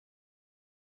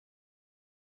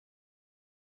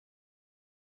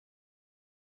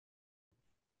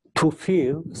to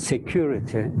feel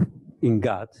security in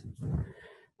God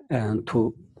and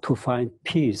to find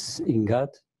peace in God,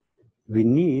 we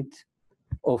need,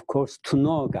 of course, to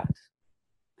know God.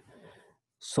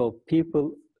 So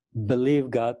people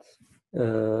believe God,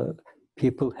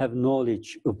 people have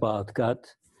knowledge about God,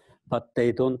 but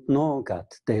they don't know God.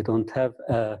 They don't have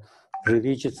a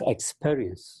religious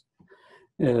experience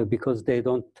because they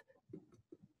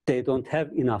don't have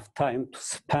enough time to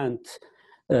spend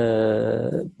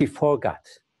before God.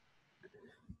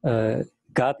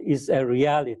 God is a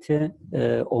reality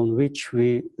on which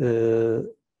we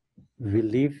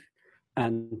live,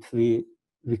 and we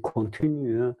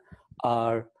continue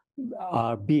our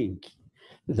being.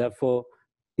 Therefore,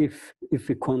 if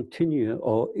we continue,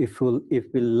 or if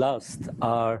we lost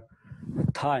our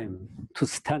time to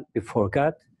stand before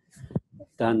God,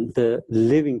 then the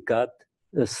living God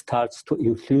starts to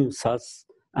influence us,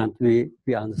 and we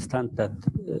understand that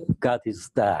God is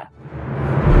there.